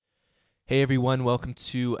Hey everyone, welcome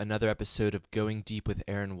to another episode of Going Deep with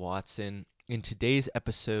Aaron Watson. In today's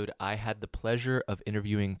episode, I had the pleasure of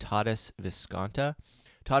interviewing Tadas Visconta.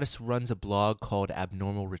 Tadas runs a blog called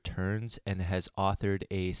Abnormal Returns and has authored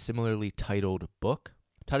a similarly titled book.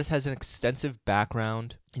 Tadas has an extensive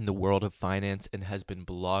background in the world of finance and has been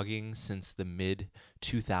blogging since the mid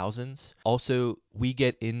 2000s. Also, we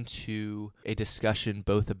get into a discussion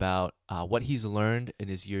both about what he's learned in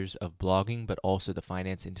his years of blogging, but also the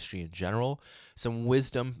finance industry in general, some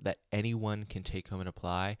wisdom that anyone can take home and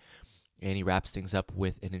apply. And he wraps things up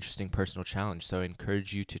with an interesting personal challenge. So I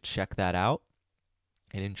encourage you to check that out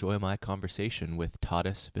and enjoy my conversation with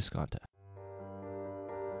Tadas Visconta.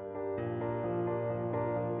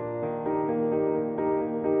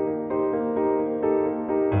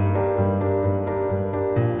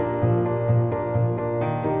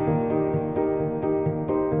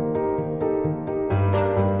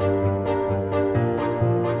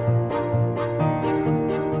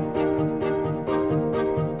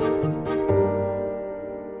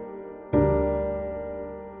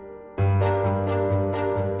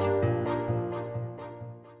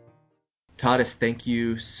 Tadas, thank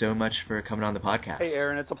you so much for coming on the podcast. Hey,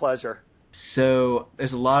 Aaron, it's a pleasure. So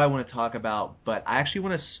there's a lot I want to talk about, but I actually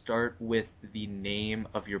want to start with the name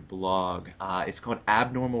of your blog. It's called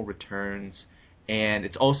Abnormal Returns, and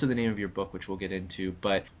it's also the name of your book, which we'll get into.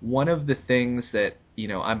 But one of the things that,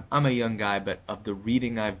 I'm a young guy, but of the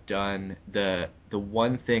reading I've done, the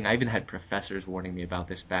one thing, I even had professors warning me about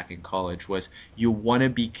this back in college, was you want to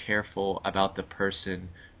be careful about the person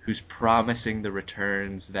who's promising the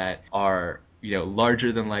returns that are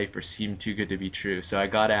larger than life or seem too good to be true. So I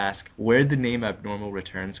got to ask, where did the name Abnormal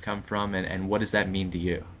Returns come from, and what does that mean to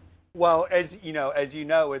you? Well, as you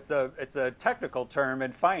know, it's a technical term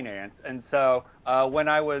in finance, and so when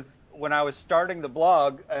I was starting the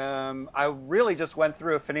blog, I really just went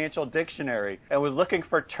through a financial dictionary and was looking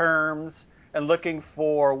for terms and looking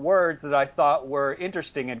for words that I thought were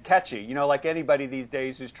interesting and catchy. Like anybody these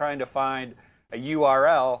days who's trying to find a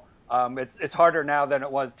URL. It's harder now than it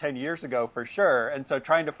was 10 years ago for sure. And so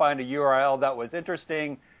trying to find a URL that was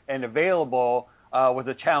interesting and available was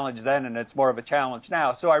a challenge then, and it's more of a challenge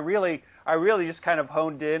now. So I really just kind of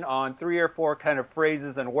honed in on 3 or 4 kind of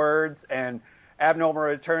phrases and words, and Abnormal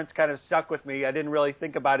Returns kind of stuck with me. I didn't really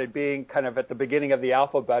think about it being kind of at the beginning of the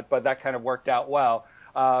alphabet, but that kind of worked out well.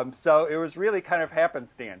 So it was really kind of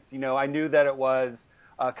happenstance. I knew that it was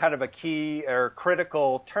kind of a key or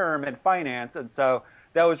critical term in finance, and so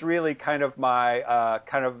that was really kind of my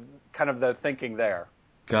kind of the thinking there.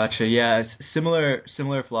 Gotcha. Yeah, similar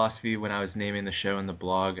philosophy when I was naming the show and the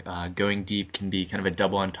blog. Going deep can be kind of a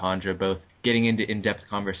double entendre, both getting into in-depth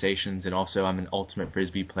conversations, and also I'm an ultimate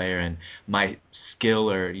frisbee player, and my skill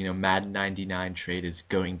or Madden 99 trait is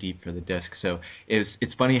going deep for the disc. So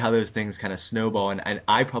it's funny how those things kind of snowball, and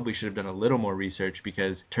I probably should have done a little more research,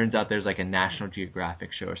 because it turns out there's like a National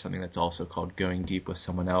Geographic show or something that's also called Going Deep with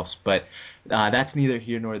someone else. But that's neither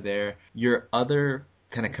here nor there. Your other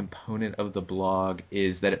kind of component of the blog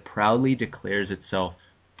is that it proudly declares itself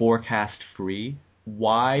forecast free.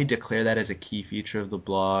 Why declare that as a key feature of the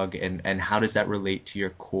blog, and how does that relate to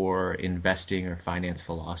your core investing or finance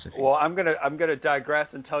philosophy? Well, I'm gonna digress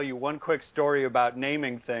and tell you one quick story about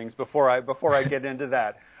naming things before I get into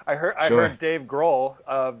that. I heard Dave Grohl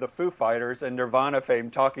of the Foo Fighters and Nirvana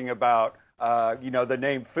fame talking about the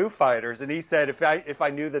name Foo Fighters, and he said if I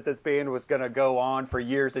knew that this band was going to go on for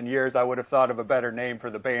years and years, I would have thought of a better name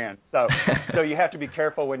for the band. So you have to be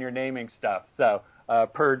careful when you're naming stuff. So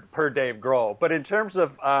per Dave Grohl. But in terms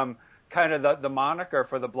of kind of the moniker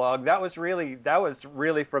for the blog, that was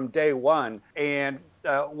really from day one. And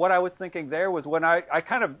what I was thinking there was when I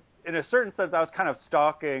kind of, in a certain sense, I was kind of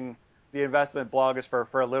stalking the investment bloggers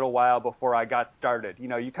for a little while before I got started.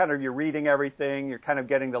 You're reading everything, you're kind of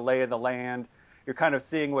getting the lay of the land, you're kind of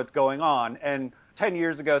seeing what's going on. And 10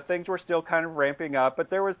 years ago, things were still kind of ramping up, but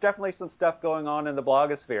there was definitely some stuff going on in the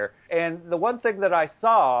blogosphere. And the one thing that I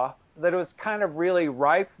saw that it was kind of really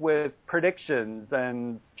rife with predictions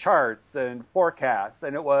and charts and forecasts,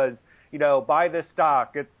 and it was, buy this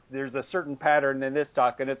stock, there's a certain pattern in this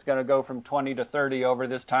stock, and it's going to go from 20 to 30 over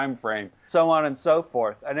this time frame, so on and so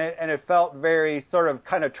forth. And it felt very sort of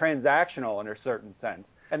kind of transactional in a certain sense.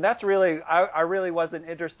 And that's really, I really wasn't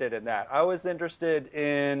interested in that. I was interested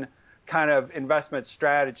in kind of investment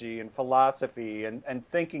strategy and philosophy and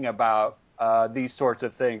thinking about these sorts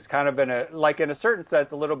of things, kind of in a certain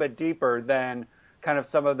sense, a little bit deeper than kind of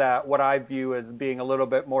some of that, what I view as being a little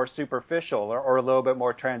bit more superficial or a little bit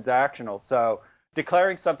more transactional. So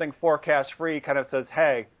declaring something forecast free kind of says,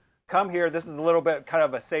 hey, come here. This is a little bit kind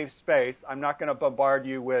of a safe space. I'm not going to bombard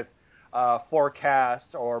you with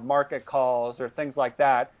forecasts or market calls or things like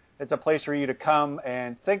that. It's a place for you to come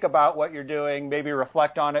and think about what you're doing, maybe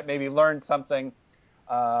reflect on it, maybe learn something.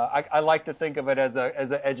 I like to think of it as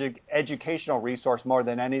an educational resource more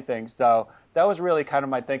than anything. So that was really kind of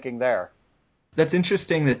my thinking there. That's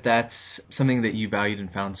interesting that that's something that you valued and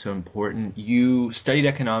found so important. You studied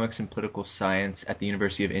economics and political science at the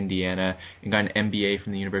University of Indiana and got an MBA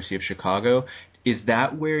from the University of Chicago. Is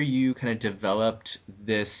that where you kind of developed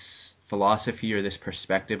this philosophy or this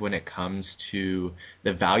perspective when it comes to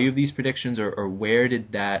the value of these predictions, or where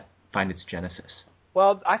did that find its genesis?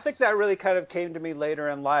 Well, I think that really kind of came to me later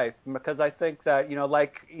in life, because I think that,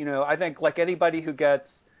 I think like anybody who gets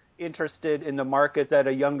interested in the markets at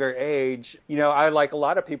a younger age, I, like a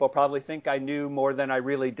lot of people, probably think I knew more than I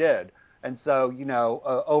really did. And so,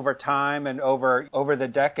 over time and over the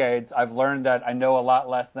decades, I've learned that I know a lot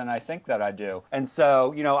less than I think that I do. And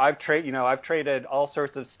so, I've traded all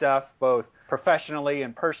sorts of stuff, both professionally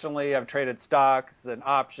and personally. I've traded stocks and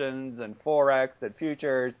options and Forex and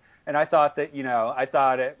futures. And I thought that,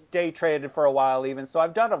 it day traded for a while even. So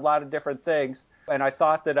I've done a lot of different things. And I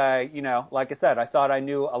thought that like I said, I thought I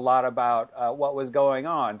knew a lot about what was going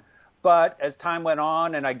on. But as time went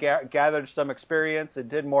on and I gathered some experience and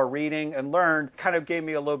did more reading and learned, kind of gave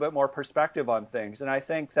me a little bit more perspective on things. And I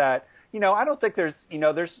think that, I don't think there's,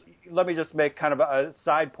 let me just make kind of a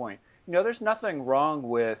side point. There's nothing wrong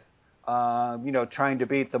with, trying to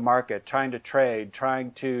beat the market, trying to trade,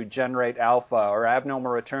 trying to generate alpha or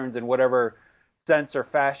abnormal returns in whatever sense or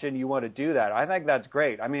fashion you want to do that. I think that's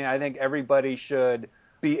great. I mean, I think everybody should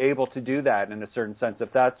be able to do that in a certain sense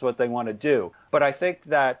if that's what they want to do. But I think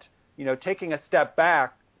that, taking a step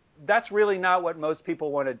back, that's really not what most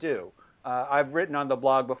people want to do. I've written on the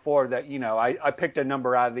blog before that, I picked a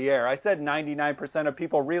number out of the air. I said 99% of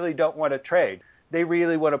people really don't want to trade. They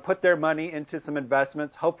really want to put their money into some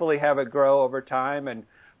investments, hopefully have it grow over time and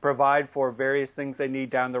provide for various things they need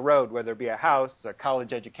down the road, whether it be a house, a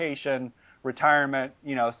college education, retirement,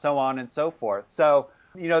 so on and so forth. So,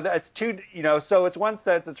 that's so it's one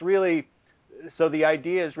sense, it's really, so the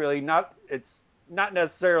idea is really it's not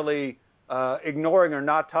necessarily ignoring or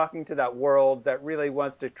not talking to that world that really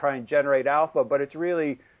wants to try and generate alpha, but it's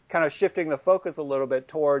really kind of shifting the focus a little bit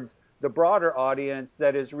towards the broader audience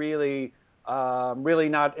that is really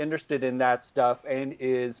not interested in that stuff and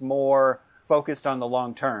is more focused on the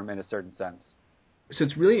long term in a certain sense. So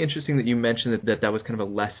it's really interesting that you mentioned that was kind of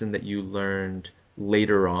a lesson that you learned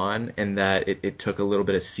later on, and that it took a little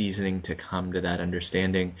bit of seasoning to come to that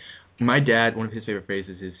understanding. My dad, one of his favorite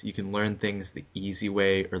phrases is, you can learn things the easy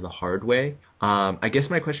way or the hard way. I guess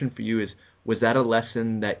my question for you is, was that a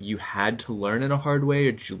lesson that you had to learn in a hard way,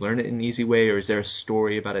 or did you learn it in an easy way, or is there a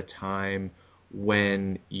story about a time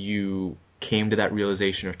when you came to that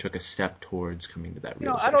realization or took a step towards coming to that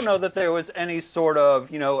realization? I don't know that there was any sort of,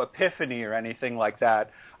 epiphany or anything like that.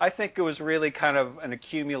 I think it was really kind of an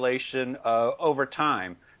accumulation over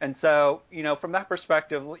time. And so, from that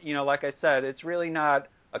perspective, like I said, it's really not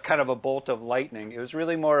a kind of a bolt of lightning. It was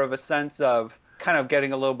really more of a sense of kind of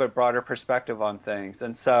getting a little bit broader perspective on things.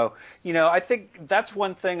 And so, I think that's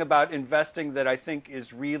one thing about investing that I think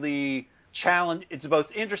is really it's both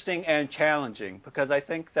interesting and challenging, because I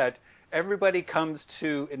think that everybody comes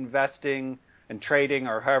to investing and trading,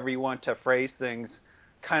 or however you want to phrase things,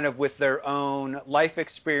 kind of with their own life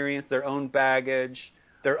experience, their own baggage,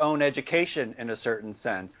 their own education in a certain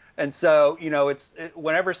sense. And so,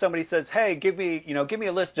 whenever somebody says, "Hey, give me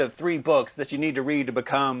a list of 3 books that you need to read to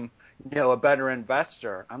become, a better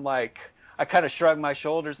investor," I'm like, I kind of shrug my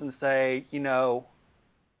shoulders and say,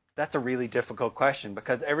 that's a really difficult question,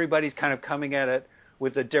 because everybody's kind of coming at it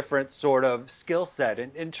with a different sort of skill set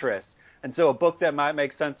and interest. And so a book that might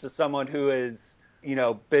make sense to someone who has,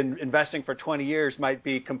 been investing for 20 years might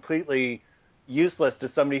be completely useless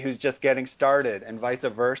to somebody who's just getting started, and vice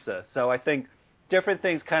versa. So I think different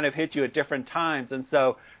things kind of hit you at different times. And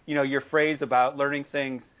so, your phrase about learning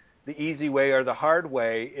things the easy way or the hard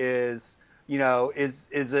way is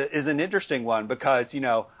an interesting one, because,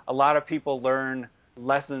 a lot of people learn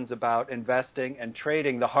lessons about investing and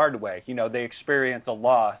trading the hard way. They experience a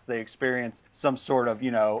loss, they experience some sort of,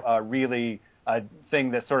 really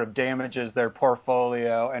thing that sort of damages their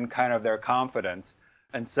portfolio and kind of their confidence.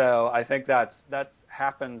 And so I think that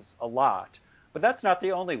happens a lot. But that's not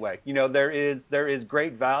the only way. There is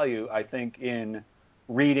great value, I think, in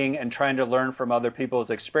reading and trying to learn from other people's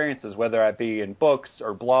experiences, whether it be in books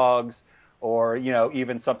or blogs or,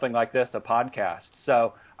 even something like this, a podcast.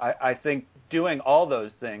 So I think doing all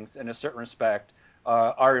those things in a certain respect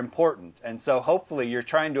are important. And so hopefully you're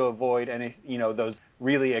trying to avoid any, those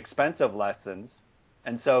really expensive lessons.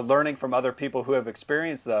 And so learning from other people who have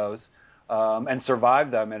experienced those and survive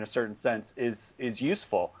them in a certain sense is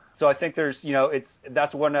useful. So I think there's,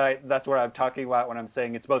 that's what I'm talking about when I'm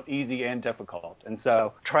saying it's both easy and difficult. And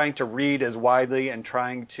so trying to read as widely and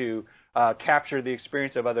trying to capture the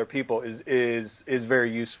experience of other people is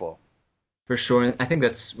very useful. For sure. And I think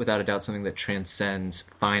that's without a doubt something that transcends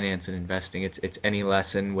finance and investing. It's any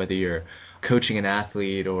lesson, whether you're coaching an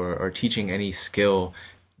athlete or teaching any skill.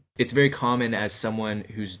 It's very common as someone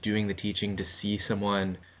who's doing the teaching to see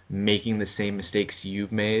someone making the same mistakes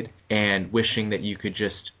you've made and wishing that you could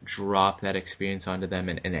just drop that experience onto them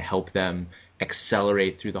and help them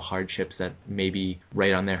accelerate through the hardships that may be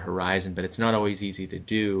right on their horizon. But it's not always easy to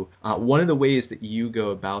do. One of the ways that you go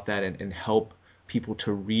about that and help people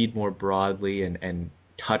to read more broadly and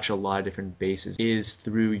touch a lot of different bases is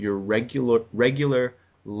through your regular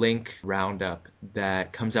link roundup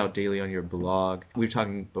that comes out daily on your blog. We were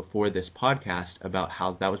talking before this podcast about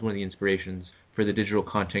how that was one of the inspirations for the digital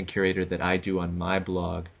content curator that I do on my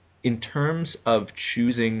blog. In terms of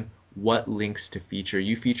choosing what links to feature,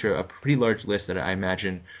 you feature a pretty large list that I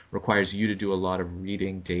imagine requires you to do a lot of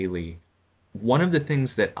reading daily. One of the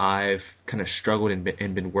things that I've kind of struggled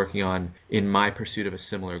and been working on in my pursuit of a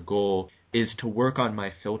similar goal is to work on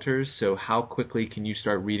my filters. So how quickly can you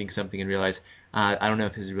start reading something and realize, I don't know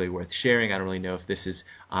if this is really worth sharing. I don't really know if this is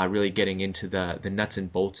really getting into the nuts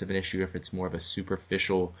and bolts of an issue, if it's more of a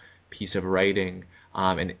superficial piece of writing.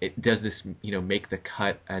 And does this make the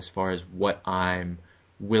cut as far as what I'm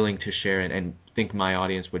willing to share and think my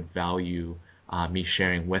audience would value me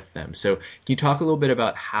sharing with them. So can you talk a little bit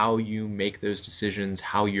about how you make those decisions,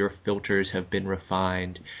 how your filters have been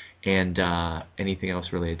refined, and anything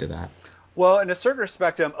else related to that? Well, in a certain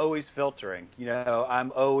respect, I'm always filtering.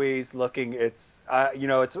 I'm always looking. It's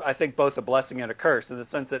I think both a blessing and a curse in the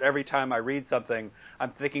sense that every time I read something,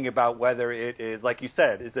 I'm thinking about whether it is, like you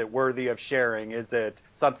said, is it worthy of sharing? Is it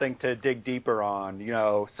something to dig deeper on?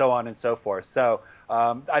 So on and so forth. So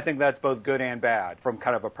I think that's both good and bad from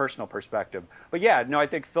kind of a personal perspective. But yeah, no, I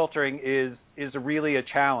think filtering is really a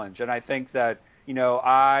challenge, and I think that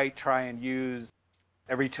I try and use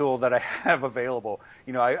every tool that I have available.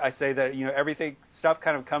 I say that stuff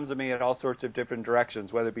kind of comes to me in all sorts of different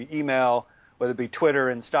directions, whether it be email, whether it be Twitter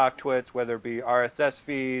and stock twits, whether it be RSS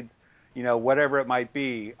feeds, whatever it might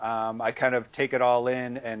be. I kind of take it all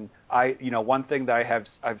in, and one thing that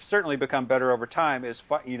I've certainly become better over time is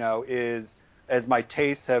as my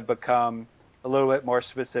tastes have become a little bit more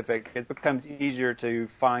specific, it becomes easier to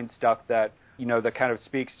find stuff that that kind of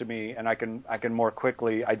speaks to me, and I can more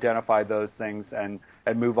quickly identify those things and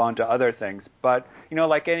move on to other things. But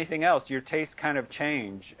like anything else, your tastes kind of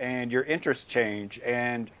change and your interests change,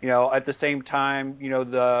 and at the same time,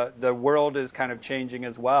 the world is kind of changing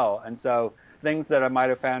as well, and so things that I might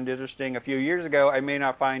have found interesting a few years ago, I may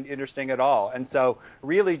not find interesting at all. And so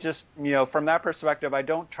really just, from that perspective, I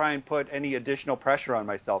don't try and put any additional pressure on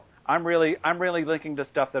myself. I'm really linking to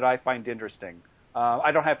stuff that I find interesting.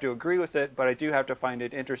 I don't have to agree with it, but I do have to find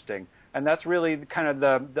it interesting. And that's really kind of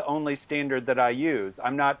the only standard that I use.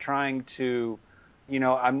 I'm not trying to,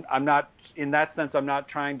 I'm not, in that sense, I'm not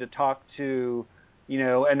trying to talk to,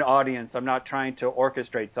 an audience. I'm not trying to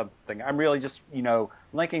orchestrate something. I'm really just,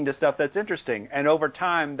 linking to stuff that's interesting. And over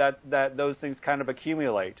time, that those things kind of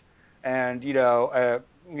accumulate. And,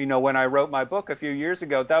 when I wrote my book a few years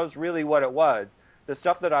ago, that was really what it was. The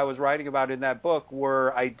stuff that I was writing about in that book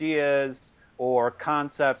were ideas or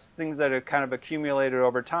concepts, things that have kind of accumulated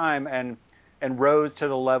over time and rose to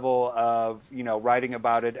the level of, writing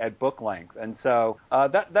about it at book length. And so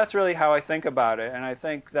that's really how I think about it. And I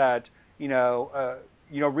think that,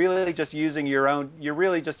 really just using you're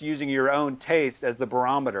really just using your own taste as the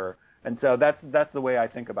barometer. And so that's the way I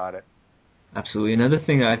think about it. Absolutely. Another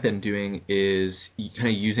thing that I've been doing is kind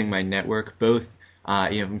of using my network, both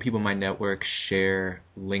when people in my network share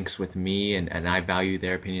links with me and I value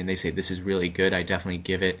their opinion, they say this is really good, I definitely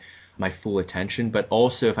give it my full attention. But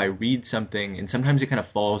also if I read something, and sometimes it kind of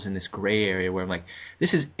falls in this gray area where I'm like,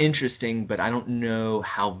 this is interesting, but I don't know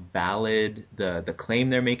how valid the claim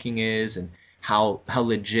they're making is and how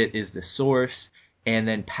legit is the source, and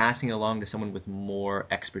then passing it along to someone with more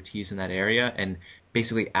expertise in that area and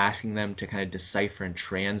basically asking them to kind of decipher and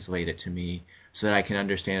translate it to me so that I can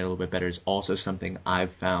understand it a little bit better is also something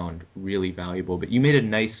I've found really valuable. But you made a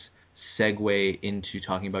nice segue into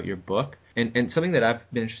talking about your book. And something that I've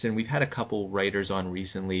been interested in, we've had a couple writers on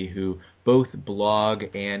recently who both blog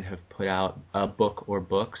and have put out a book or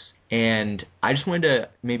books. And I just wanted to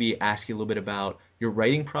maybe ask you a little bit about your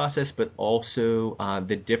writing process, but also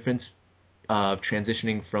the difference of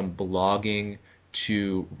transitioning from blogging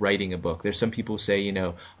to writing a book? There's some people who say,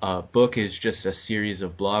 a book is just a series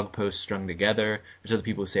of blog posts strung together. There's other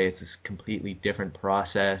people who say it's a completely different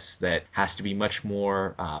process that has to be much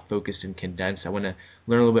more focused and condensed. I want to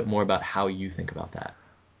learn a little bit more about how you think about that.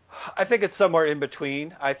 I think it's somewhere in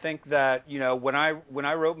between. I think that, when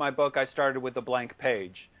I wrote my book, I started with a blank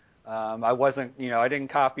page. I wasn't, I didn't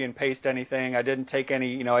copy and paste anything. I didn't take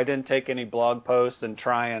any blog posts and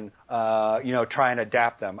try and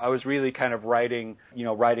adapt them. I was really kind of writing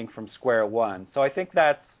from square one. So I think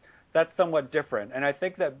that's somewhat different. And I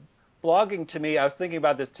think that blogging to me, I was thinking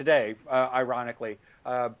about this today, ironically,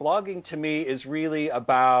 blogging to me is really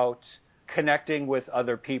about connecting with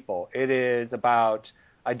other people. It is about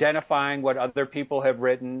identifying what other people have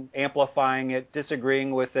written, amplifying it,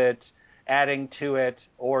 disagreeing with it, adding to it,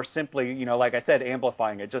 or simply, like I said,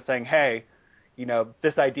 amplifying it, just saying, hey,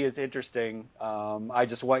 this idea is interesting. I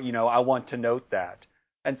just want, I want to note that.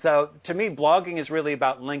 And so to me, blogging is really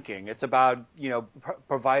about linking. It's about,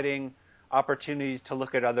 providing opportunities to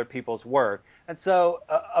look at other people's work. And so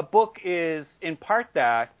a book is in part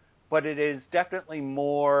that, but it is definitely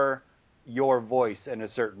more your voice in a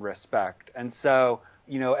certain respect. And so,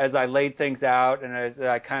 as I laid things out and as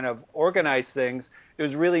I kind of organized things, it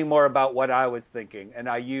was really more about what I was thinking. And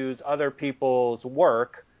I use other people's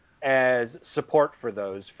work as support for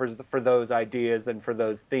those ideas and for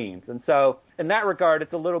those themes. And so in that regard,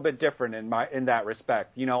 it's a little bit different in that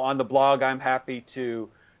respect. On the blog, I'm happy to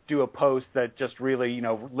do a post that just really,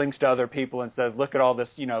 links to other people and says, look at all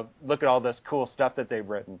this cool stuff that they've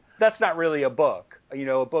written. That's not really a book.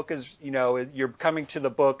 A book is, you're coming to the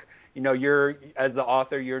book, you're, as the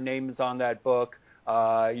author, your name is on that book.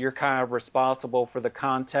 You're kind of responsible for the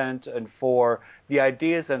content and for the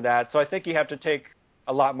ideas in that. So I think you have to take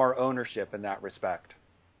a lot more ownership in that respect.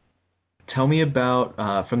 Tell me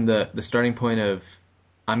about, from the starting point of,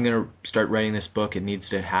 I'm going to start writing this book, it needs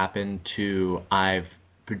to happen, to I've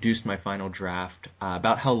produced my final draft.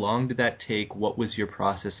 About how long did that take? What was your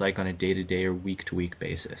process like on a day-to-day or week-to-week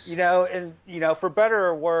basis? For better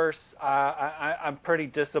or worse, I'm pretty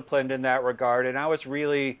disciplined in that regard, and I was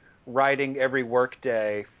really writing every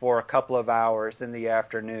workday for a couple of hours in the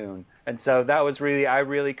afternoon. And so that was I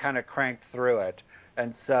really kind of cranked through it.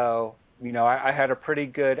 And so, I had a pretty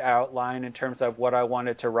good outline in terms of what I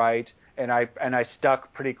wanted to write, and I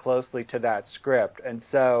stuck pretty closely to that script. And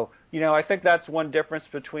so, I think that's one difference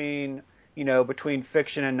between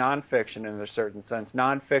fiction and nonfiction in a certain sense.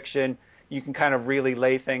 Nonfiction, you can kind of really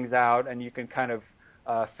lay things out and you can kind of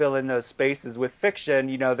fill in those spaces. With fiction,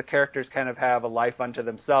 the characters kind of have a life unto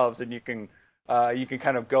themselves, and you can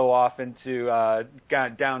kind of go off into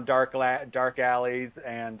down dark alleys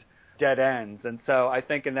and dead ends. And so I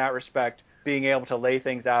think in that respect, being able to lay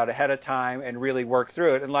things out ahead of time and really work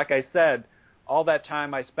through it. And like I said, all that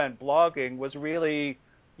time I spent blogging was really,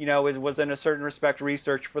 was in a certain respect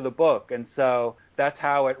research for the book. And so that's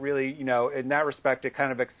how it really, in that respect, it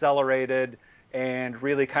kind of accelerated and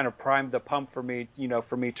really kind of primed the pump for me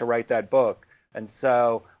to write that book. And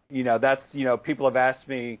so, that's, people have asked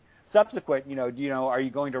me subsequent, are you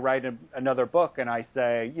going to write another book? And I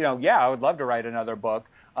say, yeah, I would love to write another book,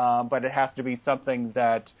 but it has to be something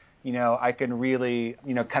that, I can really,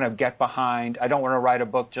 kind of get behind. I don't want to write a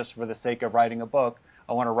book just for the sake of writing a book.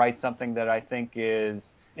 I want to write something that I think is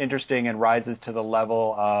interesting and rises to the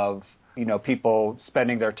level of, people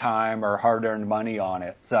spending their time or hard-earned money on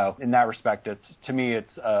it. So in that respect, to me,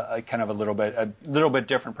 it's a kind of a little bit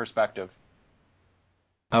different perspective.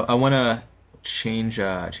 I want to change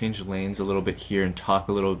lanes a little bit here and talk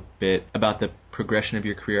a little bit about the progression of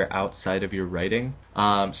your career outside of your writing.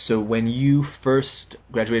 So when you first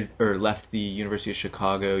graduated or left the University of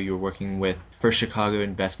Chicago, you were working with First Chicago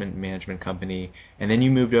Investment Management Company, and then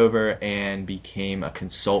you moved over and became a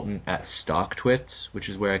consultant at StockTwits, which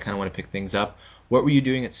is where I kind of want to pick things up. What were you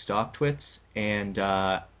doing at StockTwits? And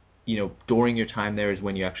during your time there is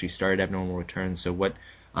when you actually started Abnormal Returns. So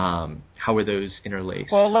how were those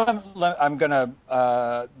interlaced? Well, I'm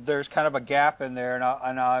gonna. There's kind of a gap in there,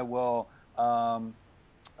 and I will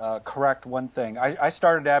correct one thing. I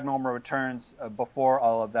started Abnormal Returns before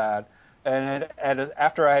all of that, and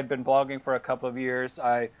after I had been blogging for a couple of years,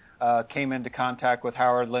 I came into contact with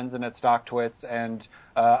Howard Lindzen at StockTwits, and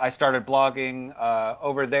I started blogging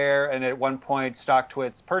over there. And at one point,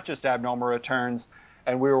 StockTwits purchased Abnormal Returns,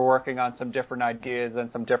 and we were working on some different ideas and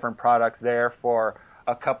some different products there for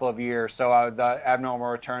a couple of years. So the Abnormal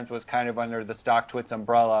Returns was kind of under the StockTwits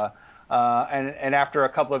umbrella. And after a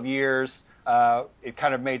couple of years, it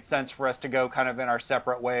kind of made sense for us to go kind of in our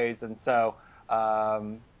separate ways. And so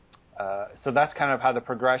so that's kind of how the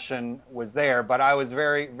progression was there. But I was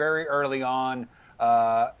very, very early on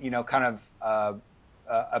kind of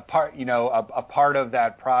a part of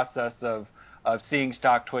that process of seeing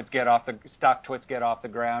StockTwits get off the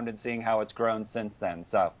ground and seeing how it's grown since then.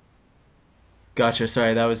 So. Gotcha.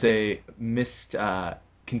 Sorry, that was a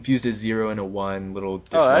confused a 0 and a 1, little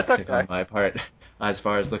dyslexic that's okay. on my part as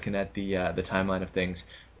far as looking at the timeline of things.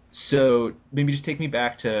 So maybe just take me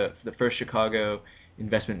back to the first Chicago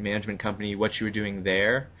investment management company, what you were doing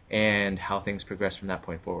there, and how things progressed from that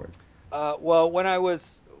point forward. Well, when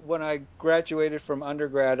I graduated from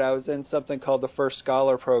undergrad, I was in something called the First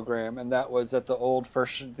Scholar Program, and that was at the old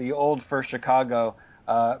First Chicago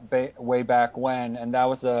way back when, and that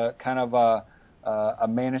was a kind of a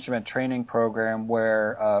management training program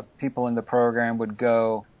where people in the program would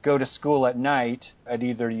go to school at night at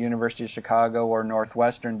either University of Chicago or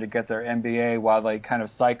Northwestern to get their MBA while they kind of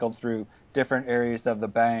cycled through different areas of the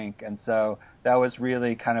bank. And so that was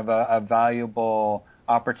really kind of a valuable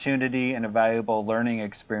opportunity and a valuable learning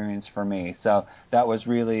experience for me. So that was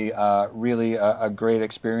really a great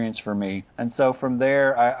experience for me. And so from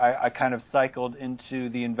there, I kind of cycled into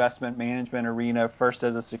the investment management arena, first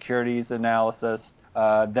as a securities analyst,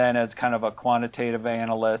 then as kind of a quantitative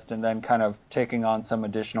analyst, and then kind of taking on some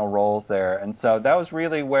additional roles there. And so that was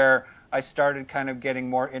really where I started kind of getting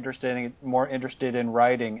more interested in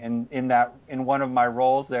writing. And in one of my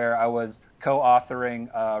roles there, I was co-authoring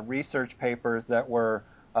research papers that were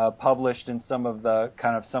published in some of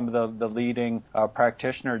the leading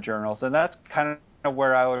practitioner journals, and that's kind of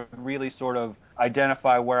where I would really sort of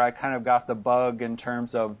identify where I kind of got the bug in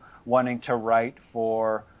terms of wanting to write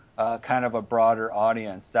for kind of a broader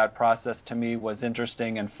audience. That process to me was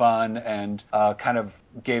interesting and fun, and kind of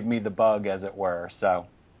gave me the bug, as it were. So,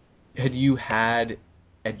 had you had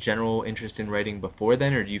a general interest in writing before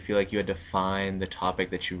then, or do you feel like you had to find the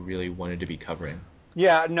topic that you really wanted to be covering?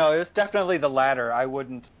 Yeah, no, it was definitely the latter. I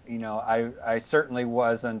wouldn't, I certainly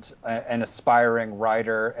wasn't an aspiring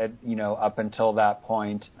writer up until that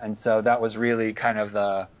point. And so that was really kind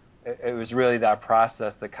of it was really that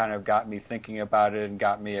process that kind of got me thinking about it and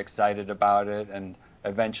got me excited about it. And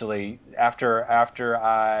eventually, after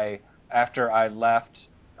I left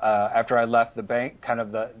the bank, kind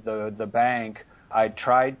of the bank, I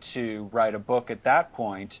tried to write a book at that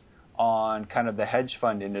point on kind of the hedge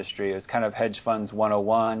fund industry. It was kind of Hedge Funds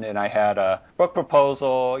 101, and I had a book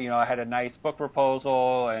proposal. I had a nice book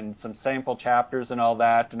proposal and some sample chapters and all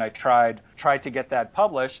that, and I tried to get that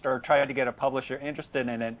published, or tried to get a publisher interested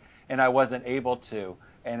in it, and I wasn't able to.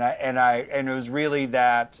 And it was really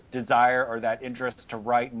that desire or that interest to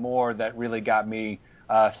write more that really got me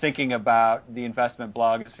thinking about the investment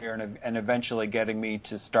blogosphere and eventually getting me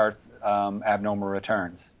to start Abnormal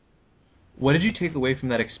Returns. What did you take away from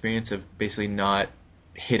that experience of basically not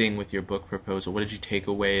hitting with your book proposal? What did you take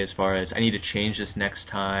away as far as, I need to change this next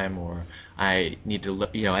time, or I need to,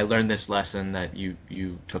 I learned this lesson that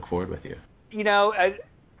you took forward with you?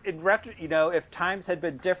 If times had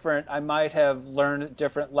been different, I might have learned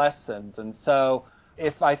different lessons. And so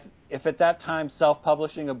if at that time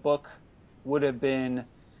self-publishing a book would have been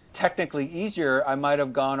technically easier, I might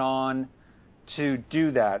have gone on to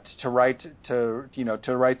do that, to write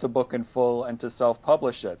the book in full and to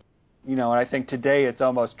self-publish it. And I think today it's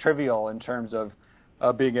almost trivial in terms of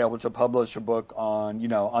being able to publish a book on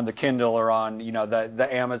the Kindle or on the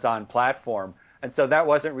Amazon platform. And so that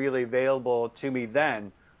wasn't really available to me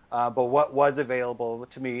then. But what was available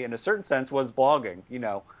to me in a certain sense was blogging.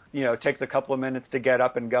 It takes a couple of minutes to get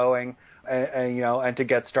up and going, and to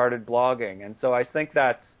get started blogging. And so I think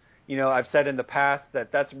that's, I've said in the past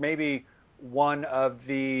that that's maybe one of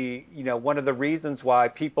the reasons why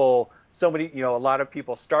a lot of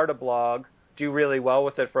people start a blog, do really well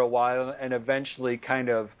with it for a while, and eventually kind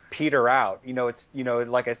of peter out. It's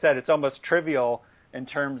like I said, it's almost trivial in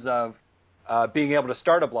terms of being able to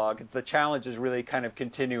start a blog. The challenge is really kind of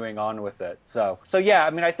continuing on with it. So yeah,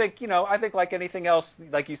 I think like anything else,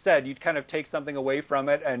 like you said, you'd kind of take something away from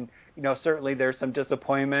it, and certainly there's some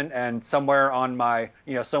disappointment, and somewhere on my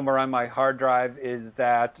hard drive is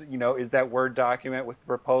that Word document with the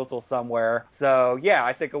proposal somewhere. So yeah,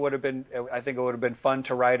 I think it would have been fun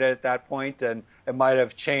to write it at that point, and it might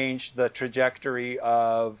have changed the trajectory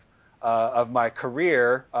of my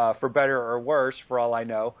career for better or worse, for all I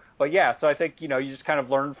know. But yeah, so I think you just kind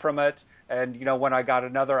of learn from it, and when I got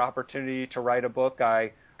another opportunity to write a book,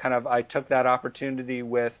 I took that opportunity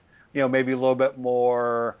with maybe a little bit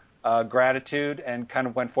more gratitude, and kind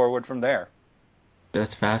of went forward from there.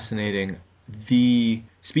 That's fascinating.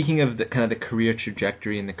 Speaking of the kind of the career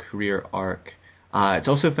trajectory and the career arc, it's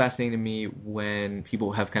also fascinating to me when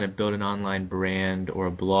people have kind of built an online brand or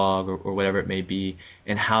a blog or whatever it may be,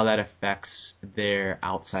 and how that affects their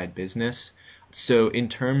outside business. So in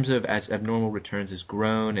terms of as Abnormal Returns has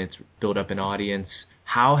grown, it's built up an audience,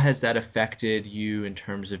 how has that affected you in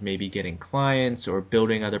terms of maybe getting clients or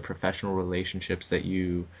building other professional relationships that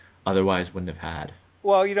you otherwise wouldn't have had?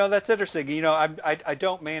 Well, that's interesting. I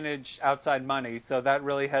don't manage outside money, so that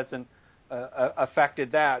really hasn't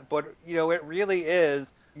affected that. But, it really is,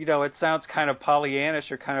 it sounds kind of Pollyannish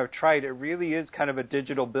or kind of trite. It really is kind of a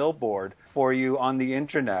digital billboard for you on the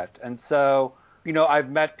internet. And so, I've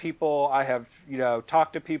met people, I have,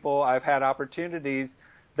 talked to people, I've had opportunities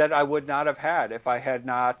that I would not have had if I had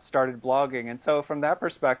not started blogging. And so from that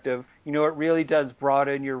perspective, it really does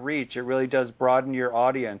broaden your reach. It really does broaden your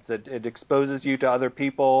audience. It exposes you to other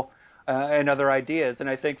people and other ideas. And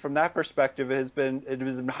I think from that perspective, it's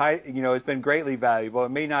been greatly valuable. It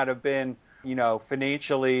may not have been,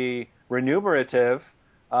 financially remunerative,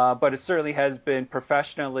 but it certainly has been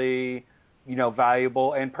professionally,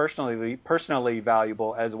 valuable and personally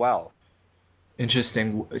valuable as well.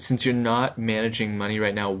 Interesting. Since you're not managing money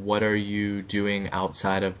right now, what are you doing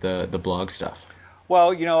outside of the blog stuff? Well,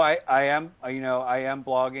 I am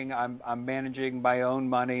blogging. I'm managing my own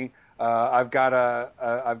money. I've got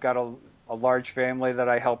a large family that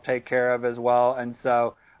I help take care of as well, and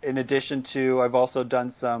so in addition to, I've also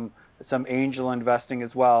done some angel investing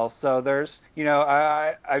as well. So there's,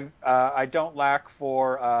 I don't lack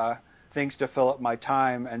for things to fill up my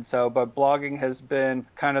time, and so, but blogging has been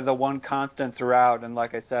kind of the one constant throughout, and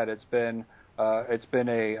like I said, it's been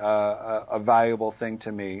a valuable thing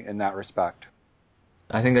to me in that respect.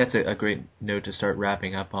 I think that's a great note to start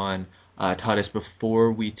wrapping up on. Tadas,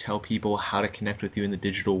 before we tell people how to connect with you in the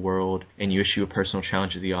digital world and you issue a personal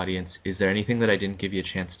challenge to the audience, is there anything that I didn't give you a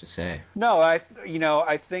chance to say? No, I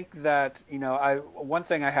think that, one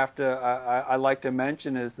thing I like to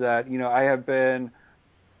mention is that, I have been,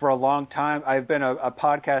 for a long time, I've been a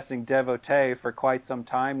podcasting devotee for quite some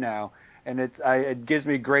time now, and it gives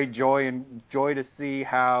me great joy to see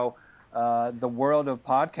how the world of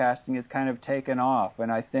podcasting is kind of taken off.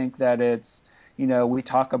 And I think that it's, we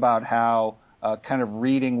talk about how kind of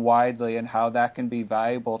reading widely and how that can be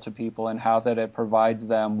valuable to people and how that it provides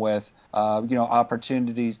them with,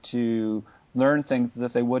 opportunities to learn things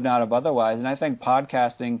that they would not have otherwise. And I think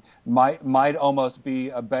podcasting might almost be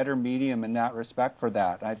a better medium in that respect for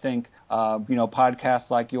that. I think, podcasts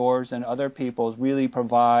like yours and other people's really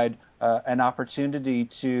provide an opportunity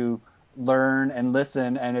to learn and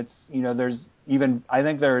listen. And it's, I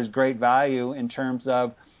think there is great value in terms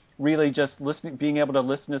of really just being able to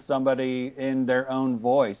listen to somebody in their own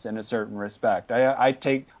voice in a certain respect. I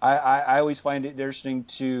always find it interesting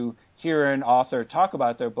to hear an author talk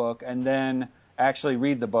about their book and then actually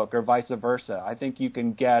read the book, or vice versa. I think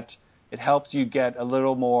it helps you get a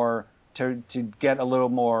little more to get a little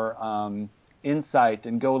more insight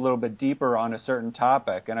and go a little bit deeper on a certain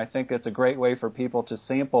topic. And I think it's a great way for people to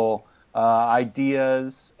sample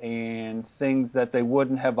ideas and things that they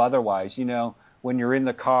wouldn't have otherwise. When you're in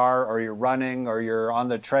the car or you're running or you're on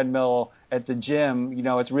the treadmill at the gym,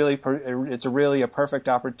 it's really a perfect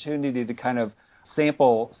opportunity to kind of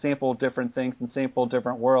sample different things and sample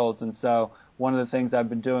different worlds. And so one of the things I've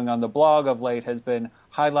been doing on the blog of late has been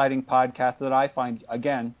highlighting podcasts that I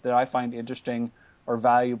find interesting or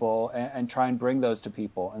valuable, and try and bring those to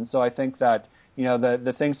people. And so I think that,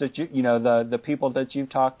 the things that the people that you've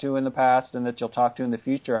talked to in the past and that you'll talk to in the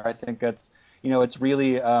future, I think it's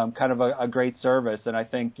really kind of a great service. And I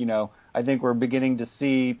think we're beginning to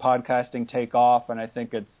see podcasting take off, and I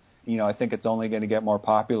think it's only going to get more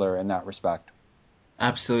popular in that respect.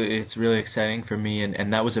 Absolutely. It's really exciting for me,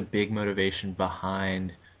 and that was a big motivation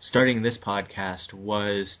behind starting this podcast,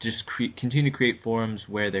 was just continue to create forums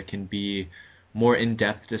where there can be more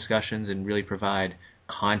in-depth discussions and really provide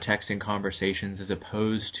context in conversations, as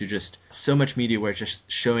opposed to just so much media where it's just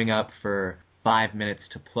showing up for 5 minutes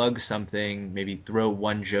to plug something, maybe throw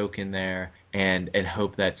one joke in there, and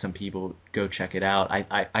hope that some people go check it out.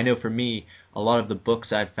 I know for me, a lot of the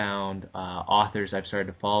books I've found, authors I've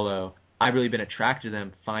started to follow, I've really been attracted to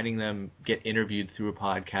them, finding them get interviewed through a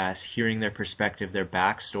podcast, hearing their perspective, their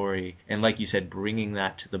backstory, and like you said, bringing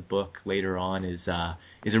that to the book later on is a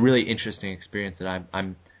really interesting experience that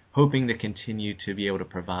I'm hoping to continue to be able to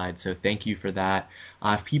provide. So thank you for that.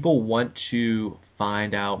 If people want to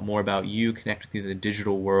find out more about you, connect with you in the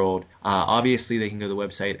digital world, obviously they can go to the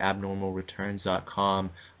website abnormalreturns.com,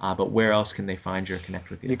 but where else can they find you or connect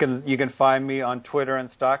with you? You can find me on Twitter and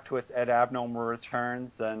StockTwits at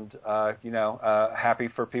abnormalreturns, and happy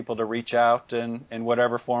for people to reach out in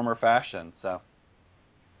whatever form or fashion. So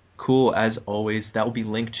Cool. As always, that will be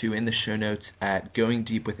linked to in the show notes at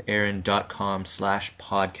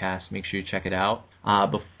goingdeepwithaaron.com/podcast. Make sure you check it out.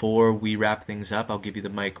 Before we wrap things up, I'll give you the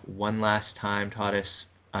mic one last time, Tadas,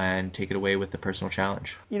 and take it away with the personal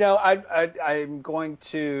challenge. I'm going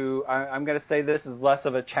to say this is less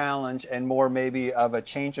of a challenge and more maybe of a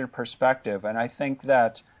change in perspective. And I think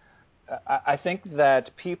that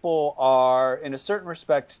people are, in a certain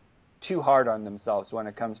respect, too hard on themselves when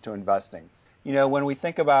it comes to investing. When we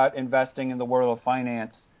think about investing in the world of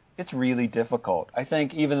finance, it's really difficult. I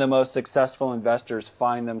think even the most successful investors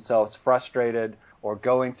find themselves frustrated or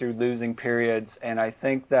going through losing periods. And I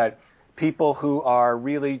think that people who are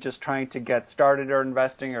really just trying to get started or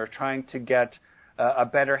investing or trying to get a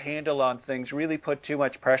better handle on things really put too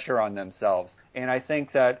much pressure on themselves. And I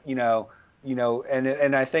think that,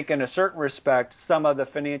 and I think in a certain respect, some of the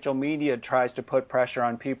financial media tries to put pressure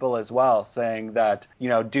on people as well, saying that,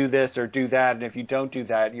 do this or do that, and if you don't do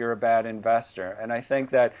that, you're a bad investor. And I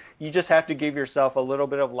think that you just have to give yourself a little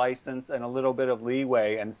bit of license and a little bit of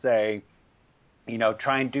leeway and say,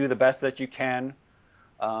 try and do the best that you can.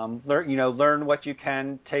 Learn what you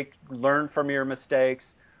can, learn from your mistakes,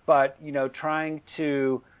 but, trying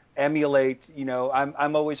to emulate,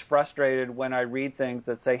 I'm always frustrated when I read things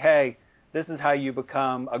that say, hey, this is how you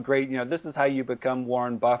become this is how you become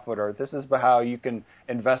Warren Buffett, or this is how you can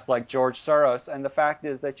invest like George Soros. And the fact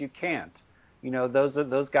is that you can't.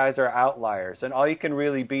 Those guys are outliers, and all you can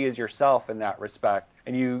really be is yourself in that respect.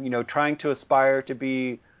 And trying to aspire to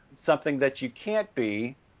be something that you can't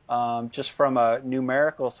be, just from a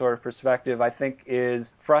numerical sort of perspective, I think is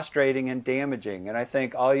frustrating and damaging. And I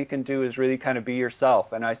think all you can do is really kind of be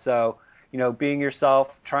yourself. And being yourself,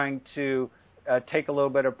 trying to take a little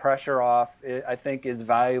bit of pressure off, I think is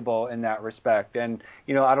valuable in that respect. And,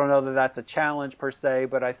 I don't know that that's a challenge per se,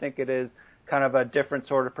 but I think it is kind of a different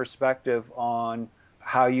sort of perspective on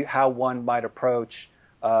how one might approach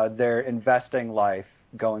their investing life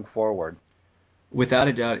going forward. Without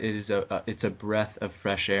a doubt, it's a breath of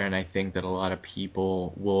fresh air, and I think that a lot of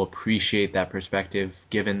people will appreciate that perspective,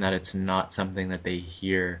 given that it's not something that they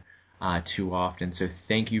hear too often. So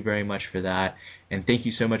thank you very much for that, and thank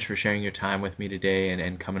you so much for sharing your time with me today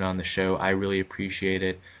and coming on the show. I really appreciate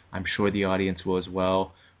it. I'm sure the audience will as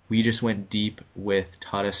well. We just went deep with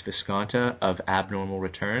Tadas Visconta of Abnormal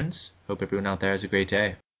Returns. Hope everyone out there has a great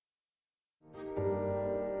day.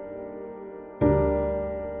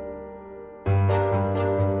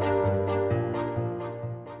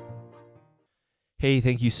 Hey,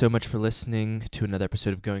 thank you so much for listening to another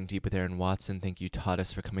episode of Going Deep with Aaron Watson. Thank you,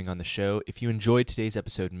 Tadas, for coming on the show. If you enjoyed today's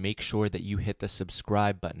episode, make sure that you hit the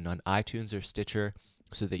subscribe button on iTunes or Stitcher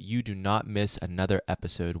so that you do not miss another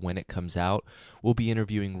episode when it comes out. We'll be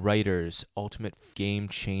interviewing writers, ultimate game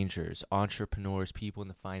changers, entrepreneurs, people in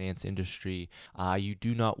the finance industry. You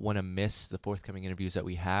do not want to miss the forthcoming interviews that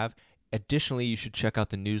we have. Additionally, you should check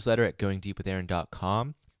out the newsletter at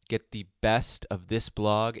goingdeepwithaaron.com. Get the best of this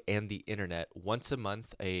blog and the internet once a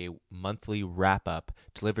month, a monthly wrap-up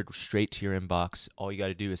delivered straight to your inbox. All you got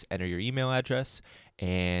to do is enter your email address,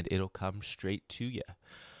 and it'll come straight to you.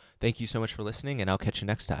 Thank you so much for listening, and I'll catch you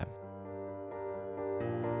next time.